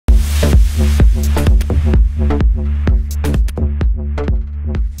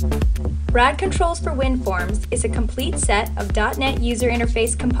Rad Controls for WinForms is a complete set of .NET user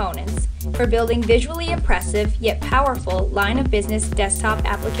interface components for building visually impressive yet powerful line-of-business desktop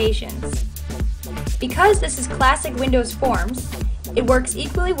applications. Because this is classic Windows Forms, it works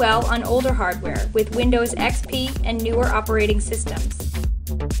equally well on older hardware with Windows XP and newer operating systems.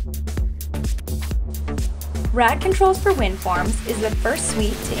 Rad Controls for WinForms is the first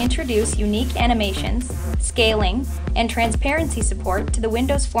suite to introduce unique animations, scaling, and transparency support to the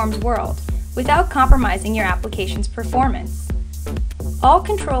Windows Forms world without compromising your application's performance. All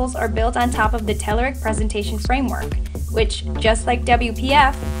controls are built on top of the Telerik presentation framework, which, just like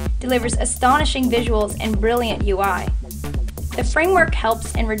WPF, delivers astonishing visuals and brilliant UI. The framework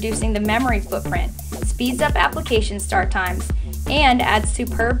helps in reducing the memory footprint, speeds up application start times, and adds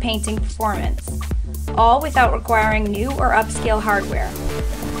superb painting performance, all without requiring new or upscale hardware.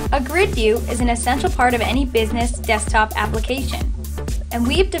 A grid view is an essential part of any business desktop application, and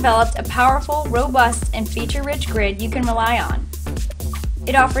we've developed a powerful, robust, and feature-rich grid you can rely on.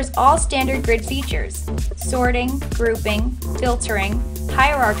 It offers all standard grid features: sorting, grouping, filtering,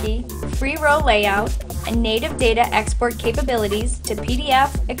 hierarchy, free row layout, and native data export capabilities to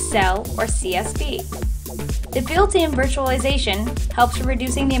PDF, Excel, or CSV. The built-in virtualization helps with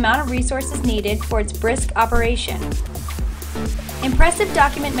reducing the amount of resources needed for its brisk operation. Impressive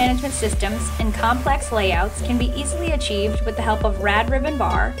document management systems and complex layouts can be easily achieved with the help of Rad Ribbon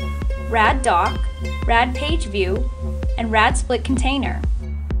Bar, Rad Doc, Rad Page View, and Rad Split Container.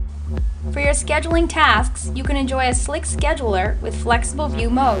 For your scheduling tasks, you can enjoy a slick scheduler with flexible view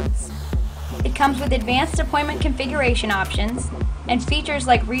modes. It comes with advanced appointment configuration options and features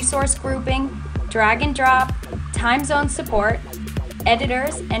like resource grouping, drag and drop, time zone support,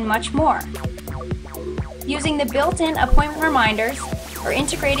 editors, and much more. Using the built-in appointment reminders or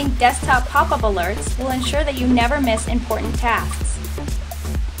integrating desktop pop-up alerts will ensure that you never miss important tasks.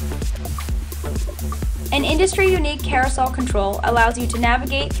 An industry-unique Carousel Control allows you to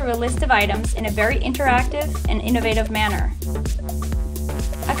navigate through a list of items in a very interactive and innovative manner.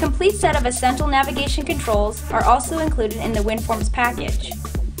 A complete set of essential navigation controls are also included in the WinForms package.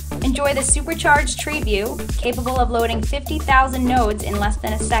 Enjoy the supercharged tree view, capable of loading 50,000 nodes in less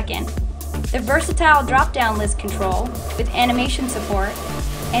than a second, the versatile drop-down list control with animation support,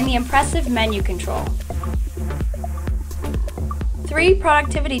 and the impressive menu control. 3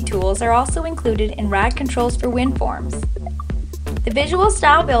 productivity tools are also included in Rad Controls for WinForms. The Visual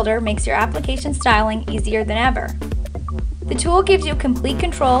Style Builder makes your application styling easier than ever. The tool gives you complete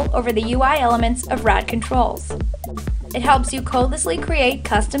control over the UI elements of Rad Controls. It helps you codelessly create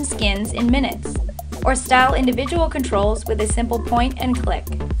custom skins in minutes, or style individual controls with a simple point and click.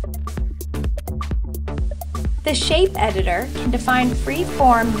 The Shape Editor can define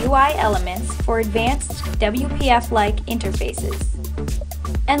free-form UI elements for advanced WPF-like interfaces.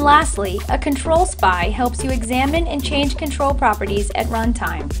 And lastly, a Control Spy helps you examine and change control properties at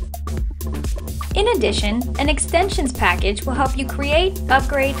runtime. In addition, an Extensions package will help you create,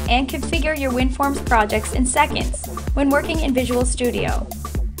 upgrade, and configure your WinForms projects in seconds when working in Visual Studio.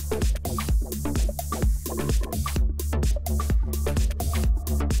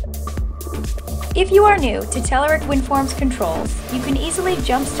 If you are new to Telerik WinForms controls, you can easily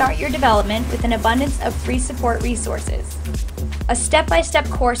jumpstart your development with an abundance of free support resources. A step-by-step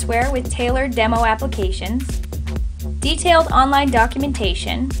courseware with tailored demo applications, detailed online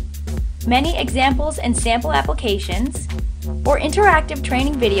documentation, many examples and sample applications, or interactive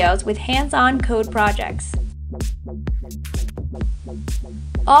training videos with hands-on code projects.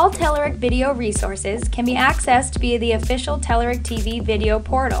 All Telerik video resources can be accessed via the official Telerik TV video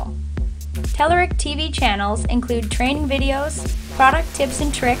portal. Telerik TV channels include training videos, product tips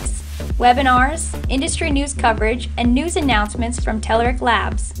and tricks, webinars, industry news coverage, and news announcements from Telerik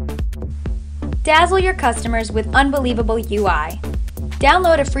Labs. Dazzle your customers with unbelievable UI.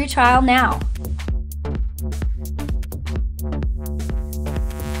 Download a free trial now.